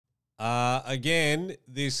Again,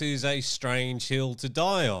 this is a strange hill to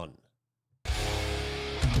die on.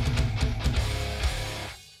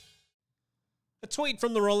 A tweet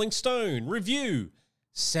from the Rolling Stone. Review.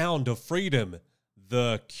 Sound of Freedom.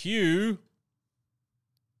 The Q.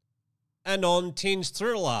 A non-tinged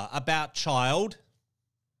thriller about child.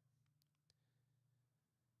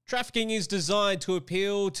 Trafficking is designed to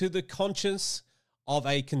appeal to the conscience of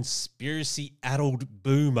a conspiracy-addled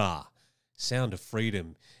boomer. Sound of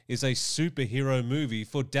Freedom is a superhero movie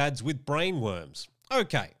for dads with brainworms.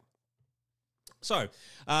 Okay. So,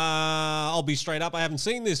 I'll be straight up. I haven't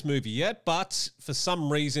seen this movie yet, but for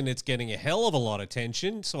some reason it's getting a hell of a lot of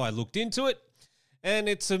attention. So I looked into it, and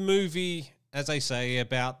it's a movie, as I say,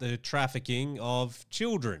 about the trafficking of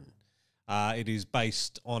children. It is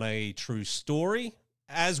based on a true story.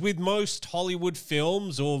 As with most Hollywood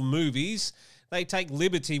films or movies, they take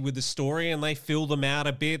liberty with the story and they fill them out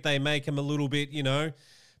a bit. They make them a little bit,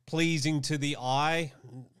 pleasing to the eye.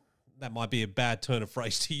 That might be a bad turn of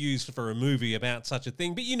phrase to use for a movie about such a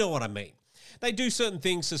thing, but you know what I mean. They do certain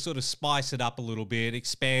things to sort of spice it up a little bit,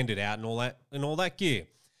 expand it out and all that gear.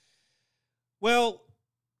 Well,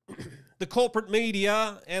 the corporate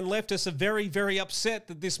media and leftists are very, very upset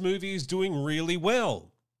that this movie is doing really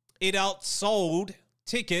well. It outsold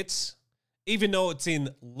tickets, even though it's in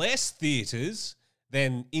less theaters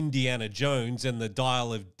than Indiana Jones and the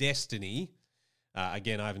Dial of Destiny.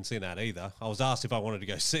 Again, I haven't seen that either. I was asked if I wanted to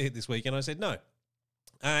go see it this weekend. I said no.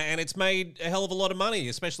 And it's made a hell of a lot of money,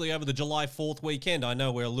 especially over the July 4th weekend. I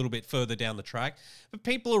know we're a little bit further down the track, but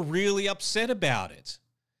people are really upset about it.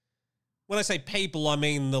 When I say people, I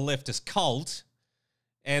mean the leftist cult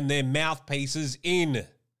and their mouthpieces in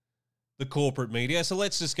the corporate media. So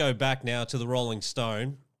let's just go back now to the Rolling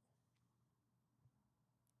Stone.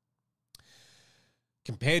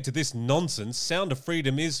 Compared to this nonsense, Sound of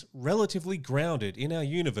Freedom is relatively grounded in our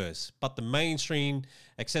universe, but the mainstream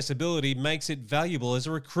accessibility makes it valuable as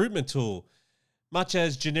a recruitment tool, much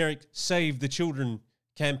as generic Save the Children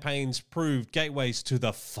campaigns proved gateways to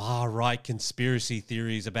the far-right conspiracy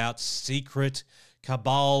theories about secret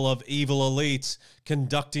cabal of evil elites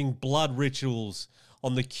conducting blood rituals.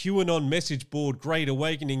 On the QAnon message board Great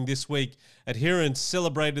Awakening this week, adherents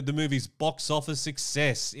celebrated the movie's box office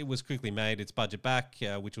success. It was quickly made its budget back,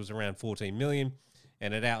 which was around $14 million,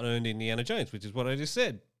 and it out-earned Indiana Jones, which is what I just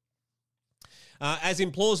said. As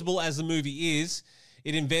implausible as the movie is,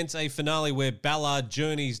 it invents a finale where Ballard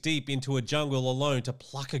journeys deep into a jungle alone to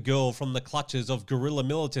pluck a girl from the clutches of guerrilla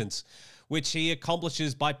militants, which he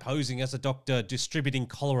accomplishes by posing as a doctor distributing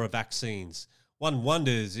cholera vaccines. One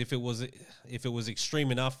wonders if it was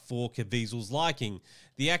extreme enough for Caviezel's liking.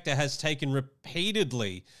 The actor has taken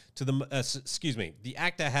repeating the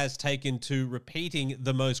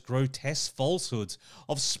most grotesque falsehoods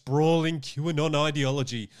of sprawling QAnon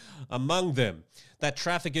ideology, among them that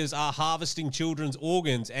traffickers are harvesting children's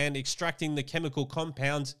organs and extracting the chemical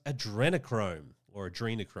compounds adrenochrome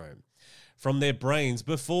from their brains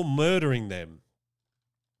before murdering them.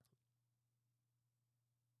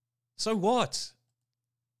 So what?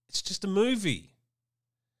 It's just a movie.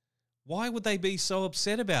 Why would they be so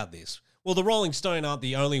upset about this? Well, the Rolling Stone aren't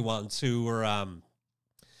the only ones who are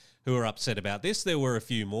upset about this. There were a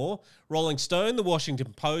few more. Rolling Stone, the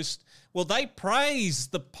Washington Post, well, they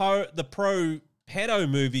praised the pro-pedo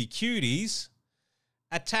movie Cuties,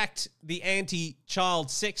 attacked the anti-child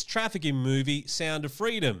sex trafficking movie Sound of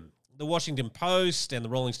Freedom. The Washington Post and the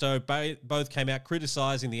Rolling Stone both came out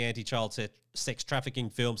criticizing the anti-child sex trafficking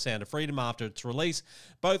film Sound of Freedom after its release.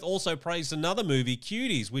 Both also praised another movie,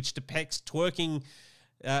 Cuties, which depicts a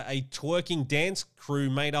twerking dance crew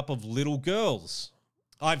made up of little girls.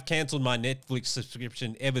 I've cancelled my Netflix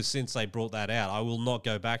subscription ever since they brought that out. I will not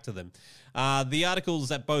go back to them. The articles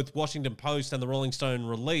that both Washington Post and the Rolling Stone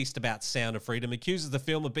released about Sound of Freedom accuses the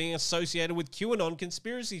film of being associated with QAnon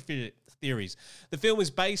conspiracy theories. The film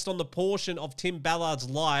is based on the portion of Tim Ballard's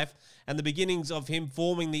life and the beginnings of him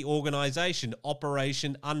forming the organization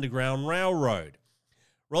Operation Underground Railroad.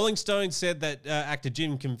 Rolling Stone said that actor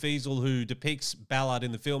Jim Caviezel, who depicts Ballard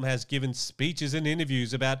in the film, has given speeches and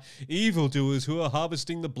interviews about evildoers who are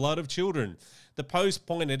harvesting the blood of children. The Post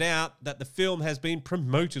pointed out that the film has been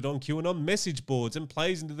promoted on QAnon message boards and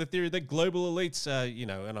plays into the theory that global elites,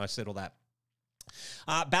 and I said all that.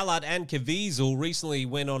 Ballard and Caviezel recently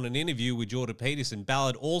went on an interview with Jordan Peterson.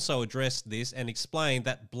 Ballard also addressed this and explained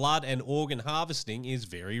that blood and organ harvesting is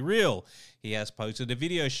very real. He has posted a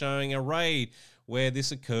video showing a raid where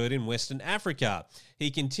this occurred in Western Africa.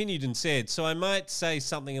 He continued and said, so I might say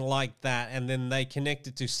something like that, and then they connect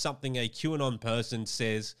it to something a QAnon person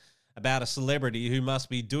says about a celebrity who must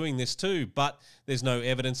be doing this too, but there's no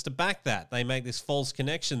evidence to back that. They make this false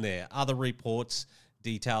connection there. Other reports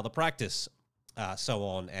detail the practice, so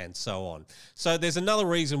on and so on. So there's another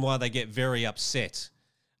reason why they get very upset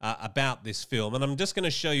about this film, and I'm just going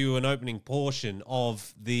to show you an opening portion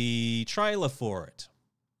of the trailer for it,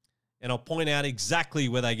 and I'll point out exactly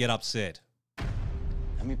where they get upset.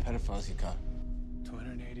 How many pedophiles you got?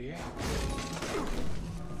 288.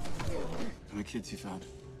 How many kids you found?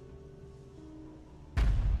 It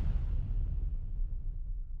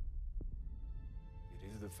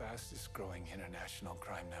is the fastest growing international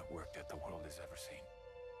crime network that the world has ever seen.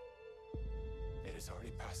 It has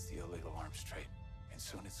already passed the illegal arms trade, and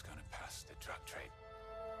soon it's gonna pass the drug trade.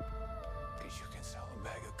 Because you can sell a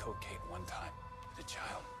bag of cocaine one time to a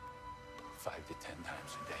child 5 to 10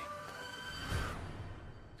 times a day.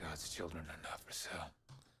 God's children are not for sale.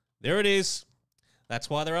 There it is. That's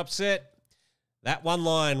why they're upset. That one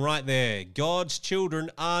line right there. God's children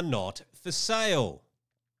are not for sale.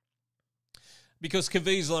 Because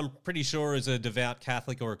Caviezel, I'm pretty sure, is a devout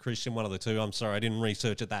Catholic or a Christian, one of the two. I'm sorry, I didn't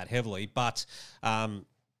research it that heavily. But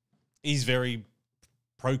he's very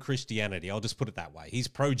pro-Christianity. I'll just put it that way. He's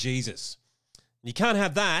pro-Jesus. You can't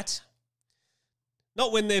have that.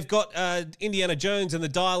 Not when they've got Indiana Jones and the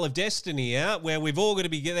Dial of Destiny out, where we've all got to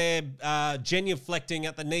be there genuflecting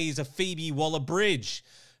at the knees of Phoebe Waller-Bridge,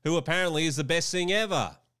 who apparently is the best thing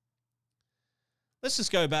ever. Let's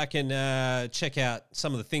just go back and check out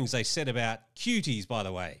some of the things they said about Cuties, by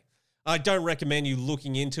the way. I don't recommend you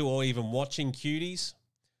looking into or even watching Cuties.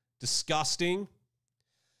 Disgusting.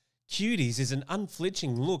 Cuties is an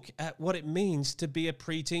unflinching look at what it means to be a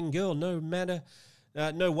preteen girl.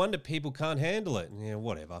 No wonder people can't handle it. Yeah,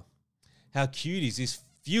 whatever. How Cuties is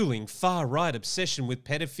fueling far-right obsession with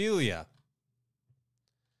pedophilia.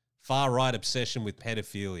 Far-right obsession with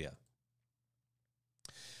pedophilia.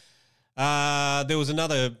 There was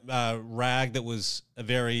another rag that was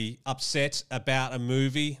very upset about a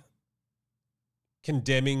movie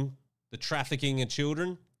condemning the trafficking of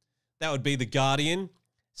children. That would be The Guardian.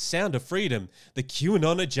 Sound of Freedom, the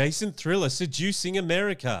QAnon-adjacent thriller seducing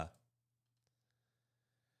America.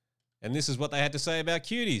 And this is what they had to say about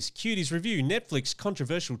Cuties. Cuties review, Netflix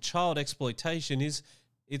controversial child exploitation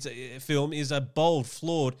film is a bold,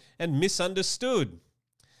 flawed, and misunderstood.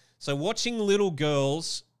 So watching little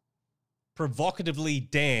girls provocatively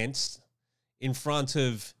dance in front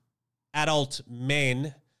of adult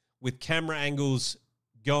men with camera angles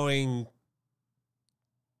going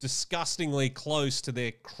disgustingly close to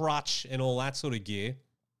their crotch and all that sort of gear,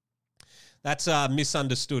 that's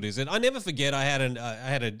misunderstood, is it? I never forget I had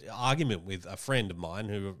an argument with a friend of mine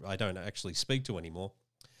who I don't actually speak to anymore.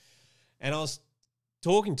 And I was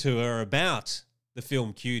talking to her about the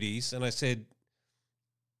film Cuties, and I said,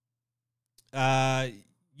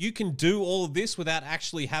 you can do all of this without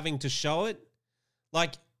actually having to show it?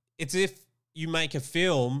 Like, it's if you make a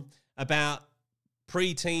film about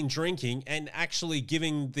preteen drinking and actually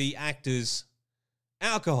giving the actors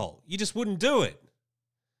alcohol. You just wouldn't do it.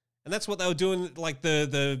 And that's what they were doing. Like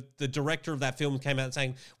the director of that film came out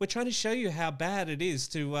saying, we're trying to show you how bad it is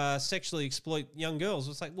to sexually exploit young girls.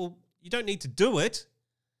 It's like, well, you don't need to do it.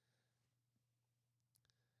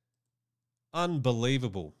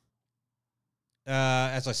 Unbelievable.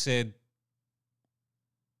 As I said,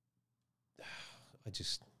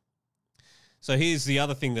 so here's the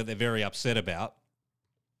other thing that they're very upset about.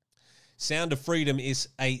 Sound of Freedom is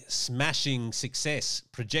a smashing success,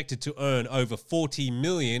 projected to earn over $40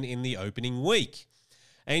 million in the opening week.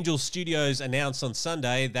 Angel Studios announced on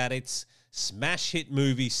Sunday that its smash hit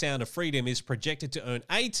movie Sound of Freedom is projected to earn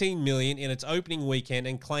 $18 million in its opening weekend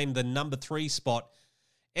and claim the number 3 spot.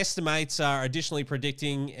 Estimates are additionally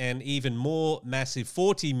predicting an even more massive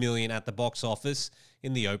 $40 million at the box office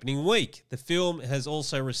in the opening week. The film has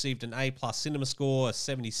also received an A+ cinema score, a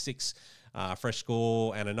 76 fresh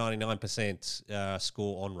score, and a 99%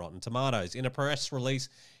 score on Rotten Tomatoes. In a press release,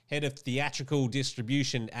 head of theatrical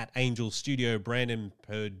distribution at Angel Studio, Brandon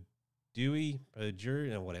Perdue,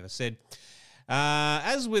 whatever, said,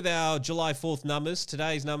 as with our July 4th numbers,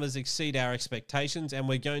 today's numbers exceed our expectations, and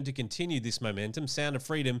we're going to continue this momentum. Sound of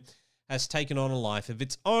Freedom has taken on a life of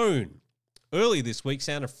its own. Early this week,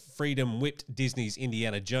 Sound of Freedom whipped Disney's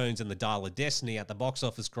Indiana Jones and the Dial of Destiny at the box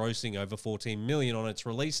office, grossing over $14 million on its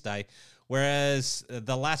release day, whereas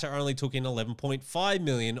the latter only took in $11.5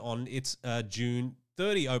 million on its June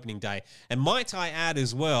 30 opening day. And might I add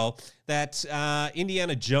as well that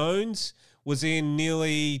Indiana Jones was in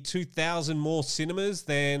nearly 2,000 more cinemas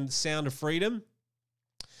than Sound of Freedom,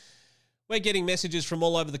 We're getting messages from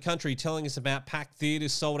all over the country telling us about packed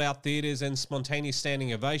theatres, sold-out theatres, and spontaneous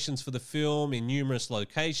standing ovations for the film in numerous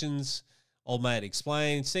locations. Old Mate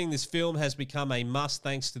explained, seeing this film has become a must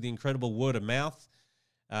thanks to the incredible word of mouth.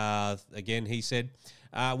 Again, he said,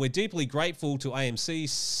 we're deeply grateful to AMC,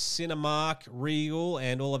 Cinemark, Regal,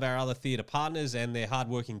 and all of our other theatre partners and their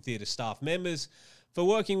hardworking theatre staff members for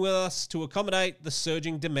working with us to accommodate the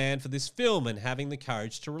surging demand for this film and having the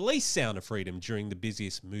courage to release Sound of Freedom during the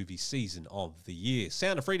busiest movie season of the year.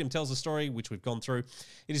 Sound of Freedom tells a story, which we've gone through.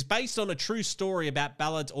 It is based on a true story about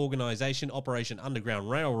Ballard's organisation, Operation Underground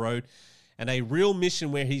Railroad, and a real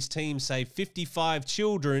mission where his team saved 55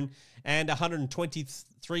 children and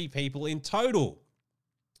 123 people in total.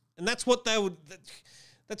 And that's what they would...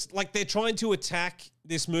 That's like they're trying to attack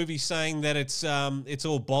this movie saying that it's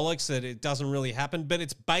all bollocks, that it doesn't really happen, but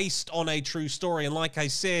it's based on a true story. And like I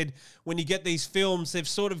said, when you get these films, they've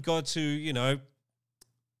sort of got to, you know,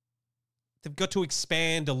 they've got to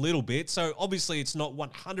expand a little bit. So obviously it's not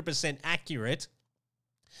 100% accurate.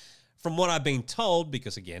 From what I've been told,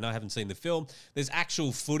 because again, I haven't seen the film, there's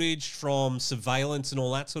actual footage from surveillance and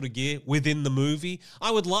all that sort of gear within the movie. I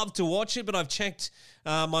would love to watch it, but I've checked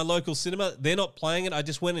my local cinema. They're not playing it. I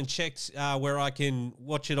just went and checked where I can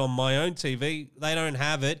watch it on my own TV. They don't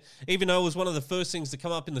have it, even though it was one of the first things to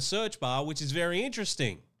come up in the search bar, which is very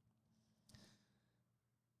interesting.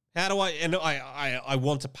 How do I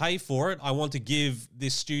want to pay for it. I want to give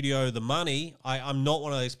this studio the money. I'm not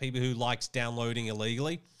one of those people who likes downloading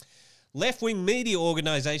illegally. Left-wing media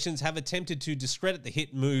organizations have attempted to discredit the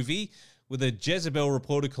hit movie, with a Jezebel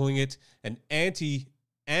reporter calling it an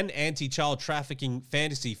anti-child trafficking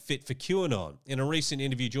fantasy fit for QAnon. In a recent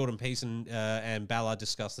interview, Jordan Peterson and Ballard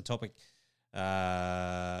discussed the topic.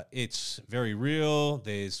 It's very real.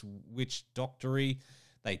 There's witch doctory.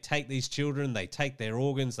 They take these children, they take their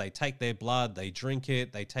organs, they take their blood, they drink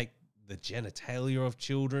it, they take the genitalia of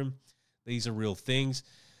children. These are real things.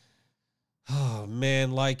 Oh,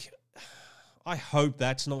 man, like... I hope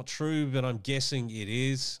that's not true, but I'm guessing it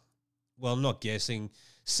is. Well, not guessing.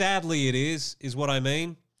 Sadly, it is what I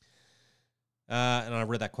mean. And I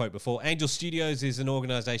read that quote before. Angel Studios is an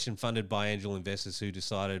organization funded by angel investors who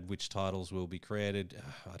decided which titles will be created.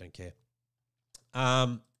 I don't care.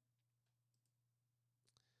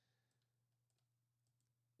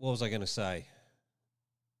 What was I going to say?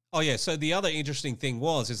 Oh, yeah, so the other interesting thing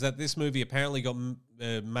is that this movie apparently got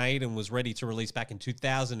made and was ready to release back in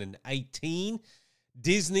 2018.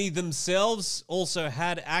 Disney themselves also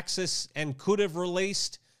had access and could have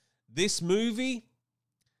released this movie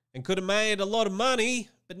and could have made a lot of money,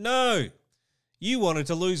 but no. You wanted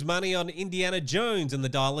to lose money on Indiana Jones and the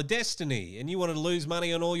Dial of Destiny, and you wanted to lose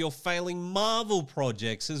money on all your failing Marvel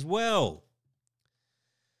projects as well.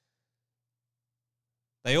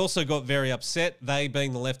 They also got very upset, they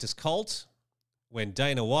being the leftist cult, when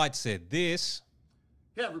Dana White said this.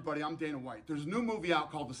 Hey everybody, I'm Dana White. There's a new movie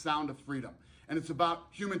out called The Sound of Freedom, and it's about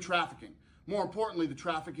human trafficking. More importantly, the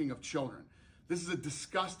trafficking of children. This is a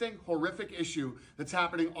disgusting, horrific issue that's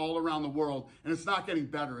happening all around the world, and it's not getting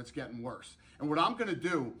better, it's getting worse. And what I'm gonna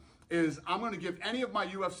do is I'm gonna give any of my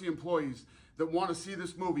UFC employees that wanna see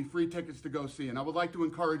this movie free tickets to go see, and I would like to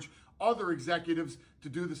encourage other executives to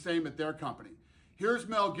do the same at their company. Here's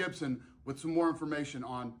Mel Gibson with some more information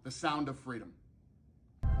on The Sound of Freedom.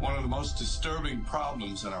 One of the most disturbing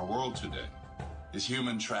problems in our world today is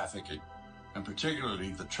human trafficking, and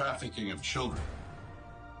particularly the trafficking of children.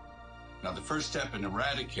 Now, the first step in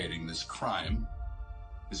eradicating this crime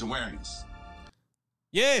is awareness.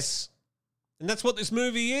 Yes, and that's what this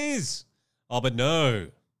movie is. Oh, but no.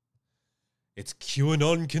 It's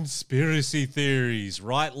QAnon conspiracy theories,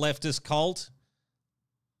 right, leftist cult?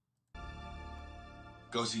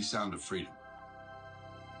 Go see Sound of Freedom.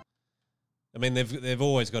 I mean, they've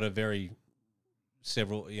always got a they've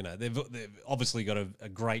obviously got a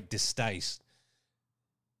great distaste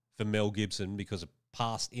for Mel Gibson because of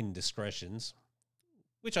past indiscretions,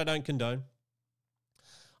 which I don't condone.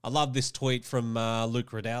 I love this tweet from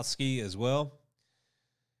Luke Radowski as well.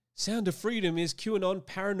 Sound of Freedom is QAnon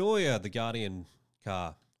paranoia, the Guardian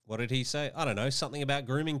car. What did he say? I don't know, something about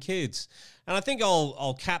grooming kids. And I think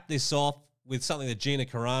I'll cap this off with something that Gina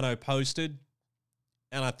Carano posted,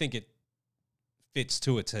 and I think it fits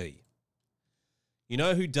to a T. You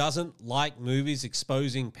know who doesn't like movies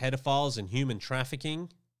exposing pedophiles and human trafficking?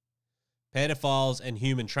 Pedophiles and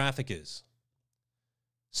human traffickers.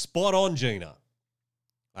 Spot on, Gina.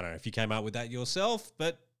 I don't know if you came up with that yourself,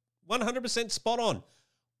 but 100% spot on.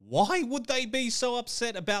 Why would they be so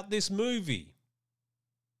upset about this movie?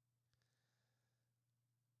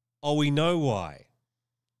 Oh, we know why.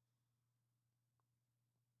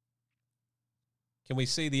 Can we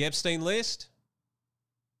see the Epstein list?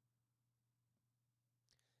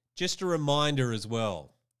 Just a reminder as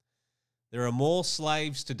well, there are more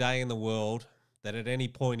slaves today in the world than at any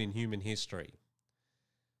point in human history.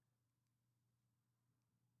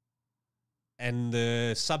 And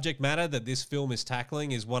the subject matter that this film is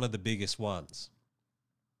tackling is one of the biggest ones.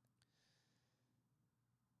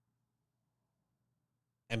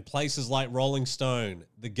 And places like Rolling Stone,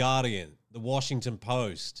 The Guardian, The Washington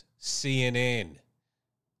Post, CNN,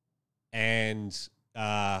 and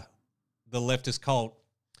the leftist cult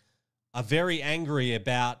are very angry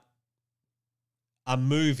about a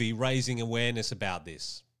movie raising awareness about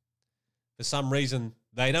this. For some reason,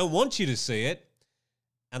 they don't want you to see it,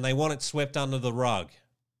 and they want it swept under the rug.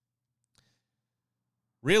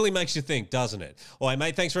 Really makes you think, doesn't it? All right,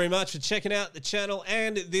 mate, thanks very much for checking out the channel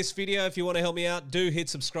and this video. If you want to help me out, do hit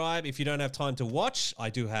subscribe. If you don't have time to watch, I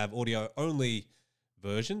do have audio-only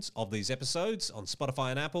versions of these episodes on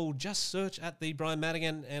Spotify and Apple. Just search at The Brian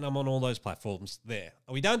Madigan, and I'm on all those platforms there.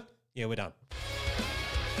 Are we done? Yeah, we're done.